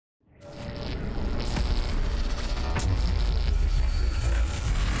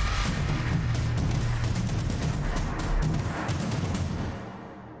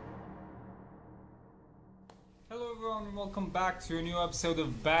welcome back to a new episode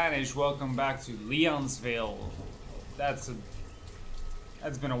of Banished. Welcome back to Leonsville. That's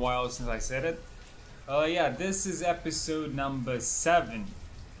been a while since I said it. Yeah, this is episode number 7.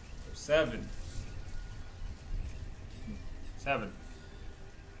 Seven.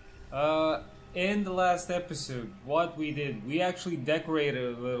 In the last episode, what we did, we actually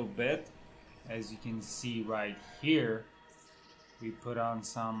decorated a little bit. As you can see right here, we put on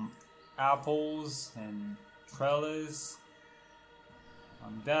some apples and trellis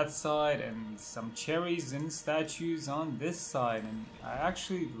on that side and some cherries and statues on this side, and I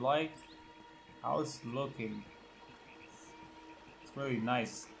actually like how it's looking. It's really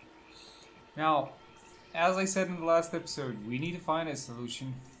nice. Now, as I said in the last episode, we need to find a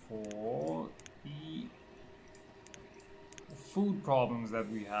solution for the food problems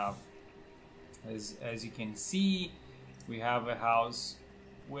that we have. As you can see, we have a house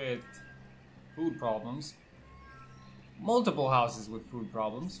with food problems. Multiple houses with food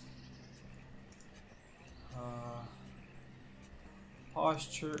problems.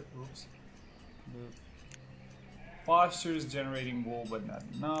 Posture. Oops. The posture is generating wool, but not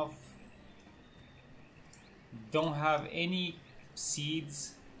enough. Don't have any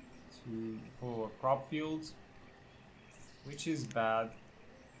seeds for crop fields, which is bad.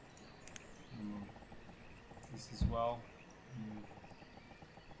 This as well.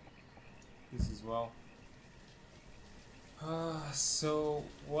 This as well. So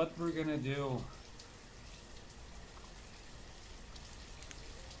what we're gonna do?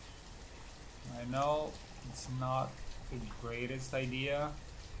 I know it's not the greatest idea,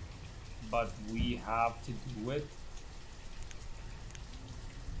 but we have to do it.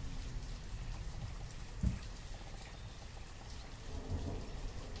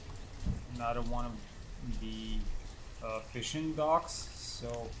 I don't want to be fishing docks, so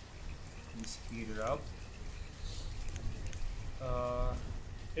let me speed it up.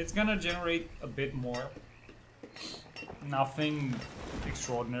 It's gonna generate a bit more. Nothing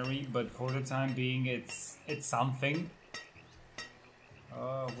extraordinary, but for the time being, it's something.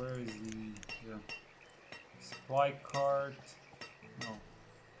 Where is the supply cart? No,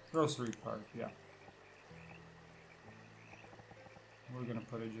 grocery cart. Yeah, we're gonna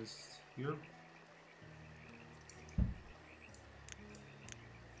put it just here.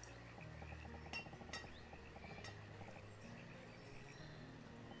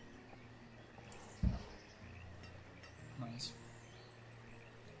 Nice.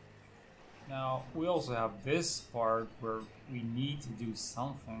 Now we also have this part where we need to do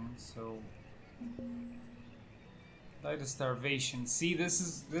something. So, die to starvation. See, this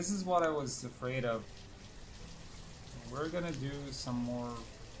is what I was afraid of. We're gonna do some more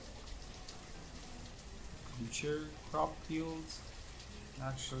future crop fields.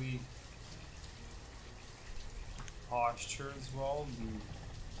 Actually, posture as well.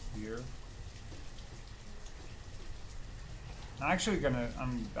 Do here.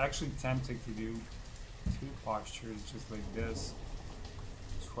 I'm actually tempted to do 2 postures just like this.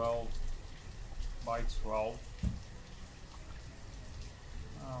 12 by 12.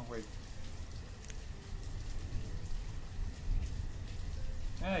 Oh wait.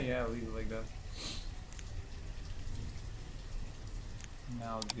 Yeah, leave it like that.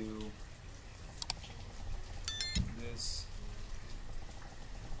 Now do this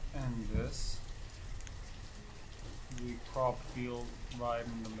and this. The crop field right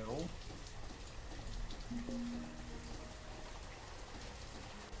in the middle.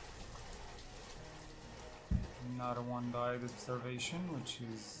 Another one died of starvation, which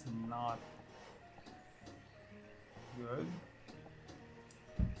is not good.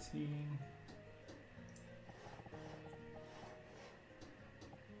 15.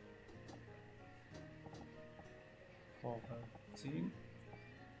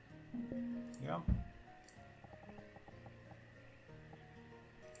 Yeah.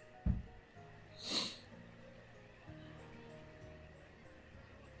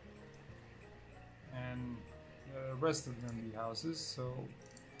 And the rest of them be houses. So,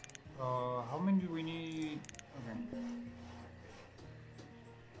 how many do we need? Okay.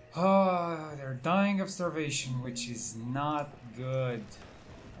 They're dying of starvation, which is not good.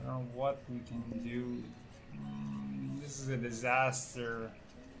 I don't know what we can do. This is a disaster.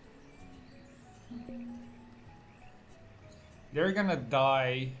 They're gonna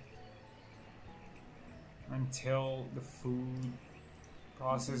die until the food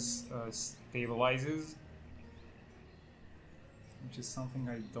process stabilizes, which is something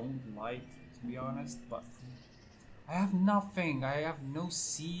I don't like, to be honest. But I have nothing. I have no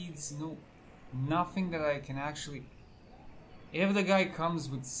seeds, nothing that I can actually. If the guy comes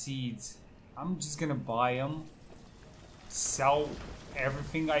with seeds, I'm just gonna buy them sell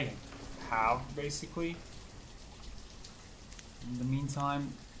everything I have, basically. In the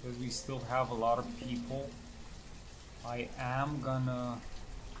meantime, because we still have a lot of people, I am gonna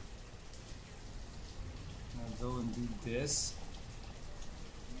go and do this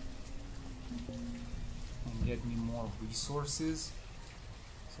and get me more resources.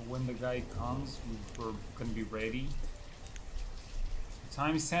 So when the guy comes, we're gonna be ready.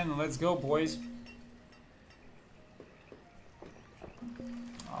 Time is 10, let's go, boys.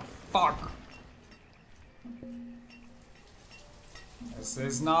 Oh, fuck. This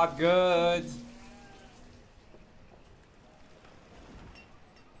is not good.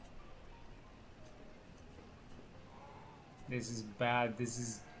 This is bad.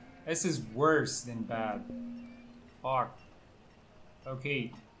 This is worse than bad. Fuck.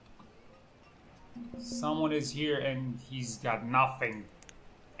 Okay. Someone is here and he's got nothing.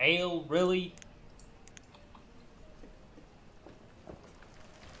 Ale, really?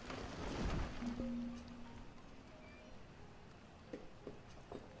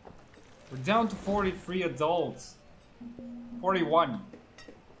 We're down to 43 adults. 41.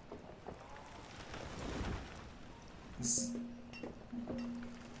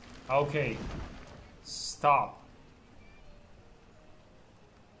 Okay. Stop.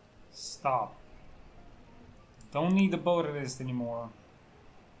 Stop. Don't need the boat list anymore.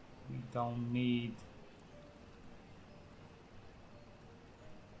 We don't need...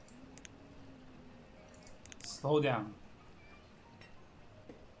 Slow down.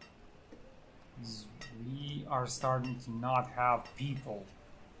 We are starting to not have people.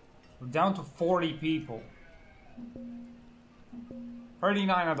 We're down to 40 people.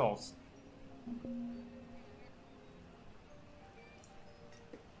 39 adults.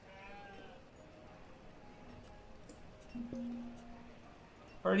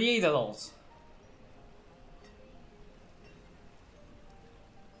 $38 adults.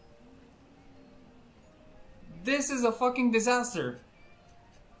 This is a fucking disaster.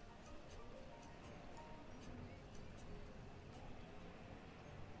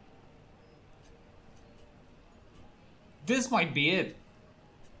 This might be it.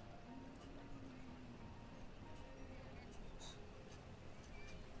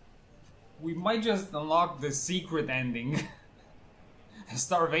 We might just unlock the secret ending.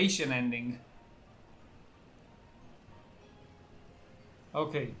 Starvation ending.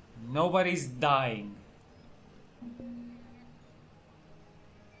 Okay, nobody's dying.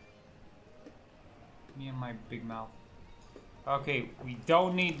 Me and my big mouth. Okay, we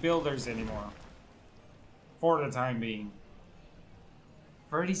don't need builders anymore. For the time being.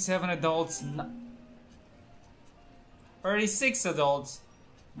 37 adults. 36 adults.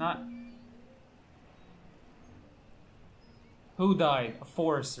 Not... Who died? A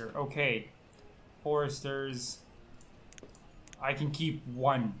forester. Okay. Foresters. I can keep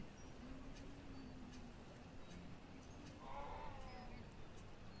one.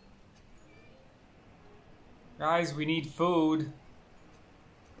 Guys, we need food.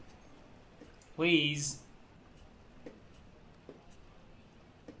 Please.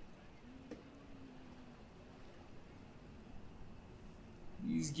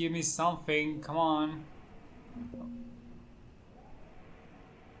 Please give me something. Come on.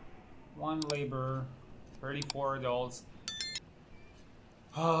 One laborer. 34 adults.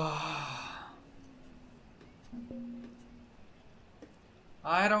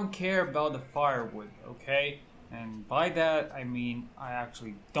 I don't care about the firewood, okay? And by that, I mean I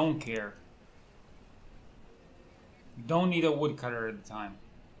actually don't care. We don't need a woodcutter at the time.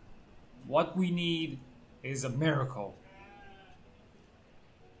 What we need is a miracle.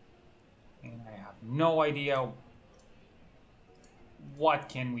 And I have no idea what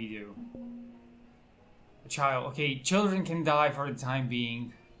can we do. A child. Okay, children can die for the time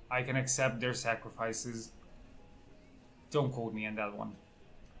being. I can accept their sacrifices. Don't quote me on that one.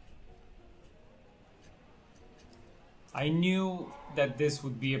 I knew that this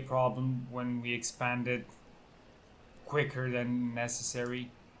would be a problem when we expanded quicker than necessary.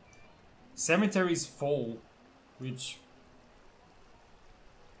 Cemetery's full, which,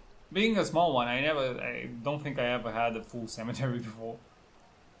 being a small one, I don't think I ever had a full cemetery before.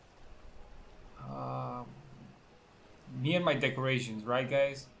 Me and my decorations, right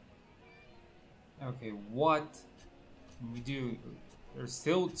guys? Okay, what can we do? There's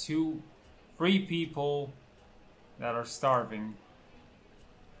still 3 people that are starving.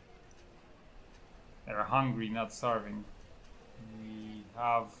 That are hungry, not starving. We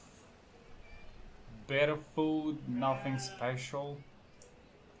have better food, nothing special.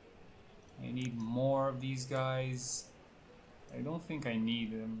 I need more of these guys. I don't think I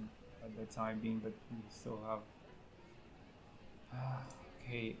need them at the time being, but we still have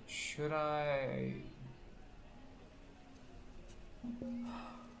Okay, should I...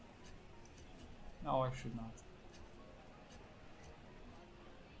 No, I should not.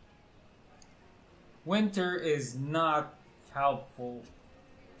 Winter is not helpful.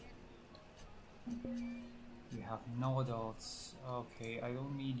 We have no adults. Okay, I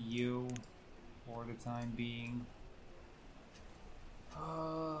don't need you for the time being.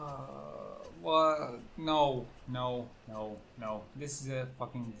 What? No, no, no, no. This is a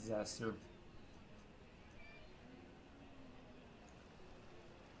fucking disaster.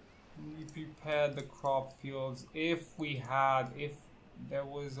 We prepared the crop fields if there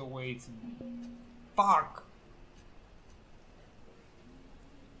was a way to... Fuck!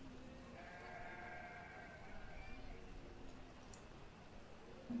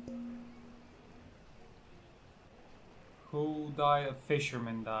 Who died? A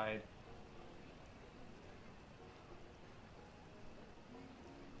fisherman died.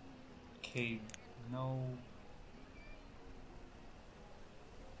 Okay, no...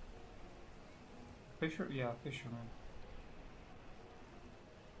 Yeah, fisherman.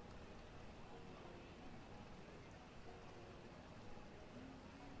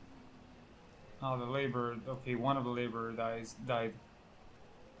 Oh, the laborer. Okay, one of the laborers died.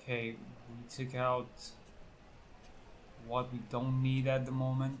 Okay, we took out what we don't need at the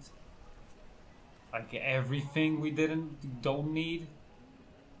moment. Like everything we don't need.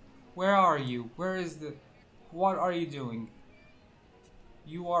 Where are you? Where is the... What are you doing?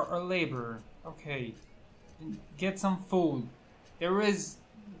 You are a laborer. Okay. Get some food. There's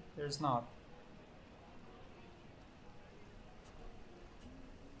not.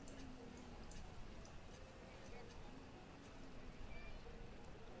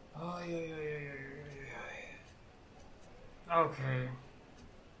 Oh, yeah. Okay.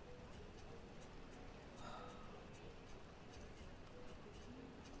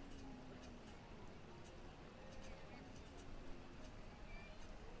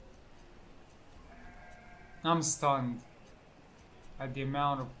 I'm stunned at the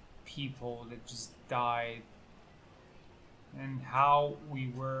amount of people that just died and how we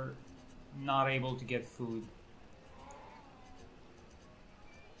were not able to get food.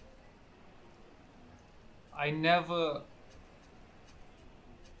 I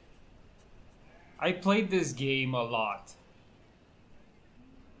played this game a lot.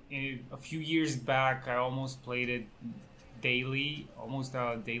 A few years back, I almost played it daily, almost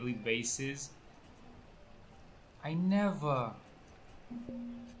on a daily basis. I never...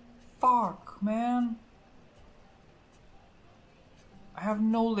 Fuck, man. I have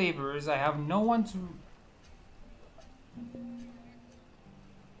no laborers, I have no one to...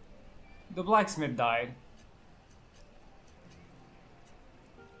 The blacksmith died.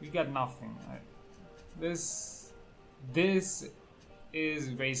 We got nothing. This is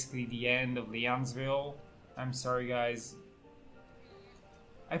basically the end of Leonsville. I'm sorry, guys.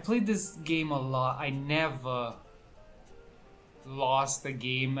 I played this game a lot. I never lost a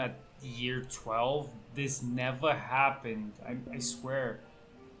game at year 12. This never happened. I swear.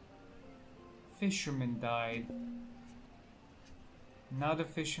 Fisherman died. Another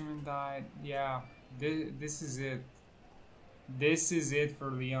fisherman died. Yeah, this is it. This is it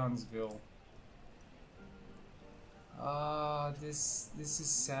for Leonsville. This is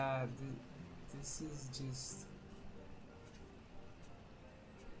sad. This is just...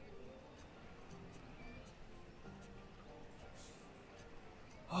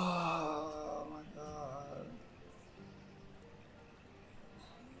 Oh my god.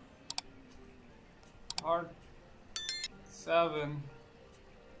 Part 7.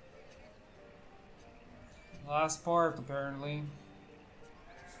 Last part, apparently.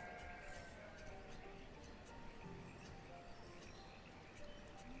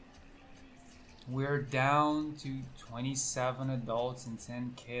 We're down to 27 adults and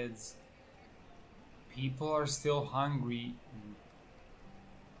 10 kids. People are still hungry.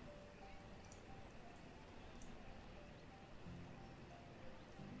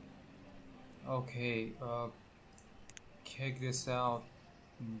 Okay, kick this out.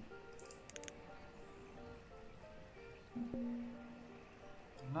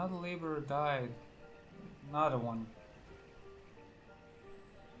 Another laborer died. Another one.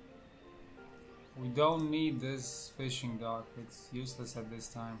 We don't need this fishing dock. It's useless at this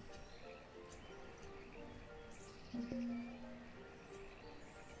time.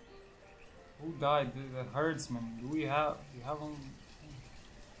 Who died? The herdsman. Do we have them?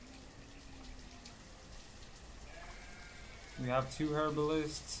 We have 2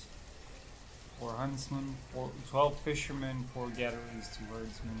 herbalists, 4 huntsmen, 12 fishermen, 4 gatherers, 2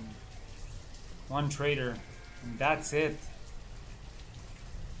 herdsmen, 1 trader, and that's it.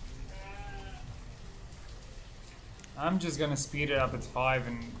 I'm just gonna speed it up at 5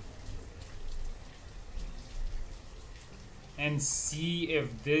 and see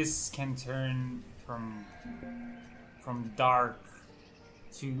if this can turn from dark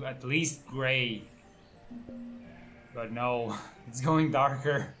to at least gray. But no, it's going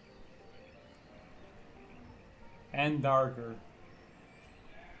darker and darker.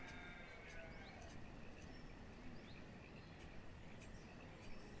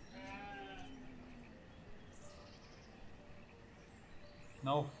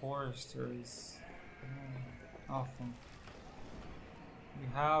 No foresters. Nothing. We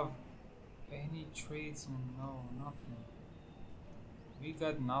have any tradesmen? No, nothing. We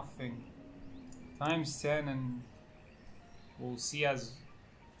got nothing. Times 10 and we'll see as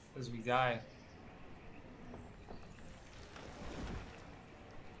we die.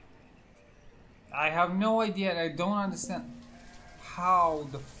 I have no idea. I don't understand how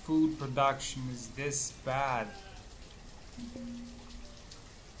the food production is this bad.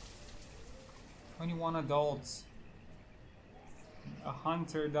 21 adults. A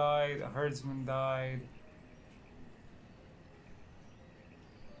hunter died, a herdsman died.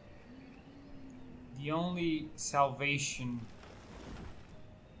 The only salvation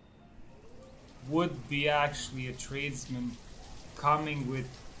would be actually a tradesman coming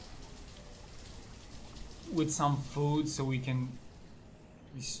with some food so we can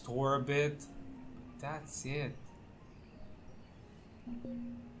restore a bit. That's it.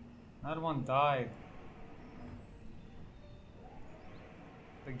 Another one died.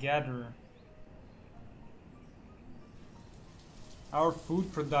 The gatherer. Our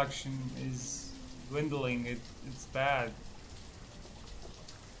food production is dwindling. It's bad.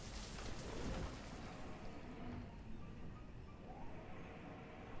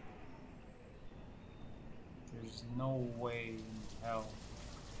 There's no way in hell.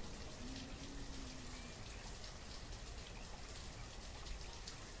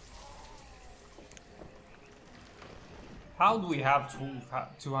 How do we have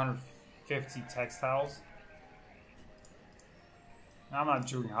 250 textiles? I'm not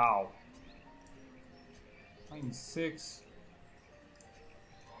sure how. 96.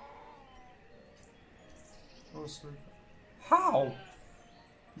 Grocery. How?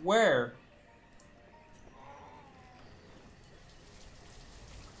 Where?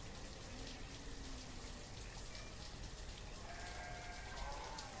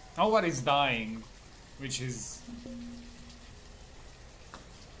 Nobody's dying, which is...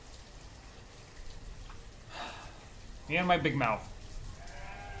 me and my big mouth.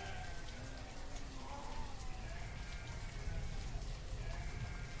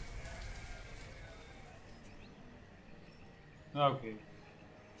 Okay.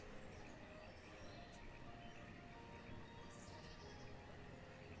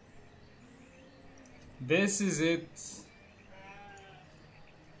 This is it.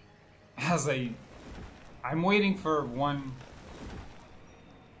 As I'm waiting for one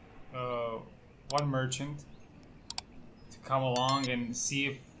merchant to come along and see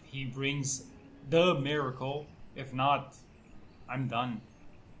if he brings the miracle. If not, I'm done.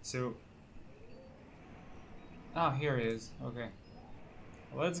 So, here he is. Okay,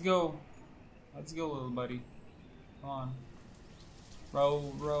 let's go. Let's go, little buddy. Come on.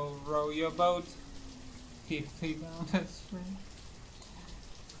 Row, row, row your boat deeply down the stream.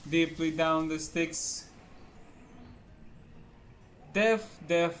 Deeply down the sticks. Death,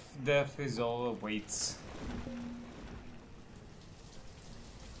 death, death is all awaits.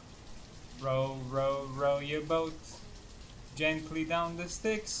 Row, row, row your boat gently down the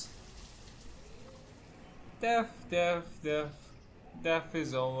sticks. Death, death, death, death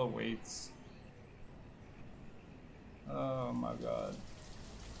is all awaits. Oh my god.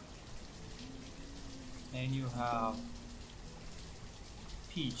 And you have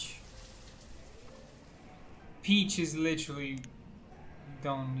Peach. Peach is literally,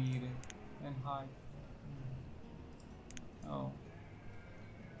 don't need it. And hide. Oh.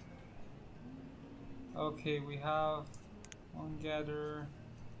 Okay, we have one gatherer.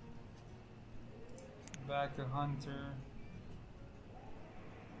 Back a hunter.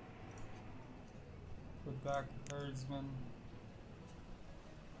 Put back a herdsman.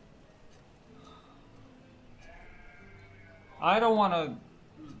 I don't wanna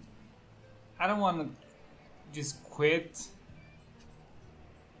just quit.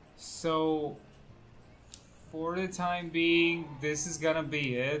 So for the time being, this is gonna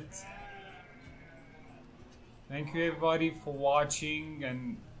be it. Thank you everybody for watching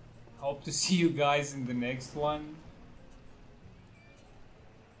and hope to see you guys in the next one.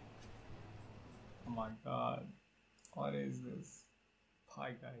 Oh my god. What is this?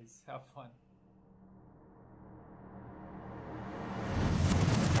 Bye guys. Have fun.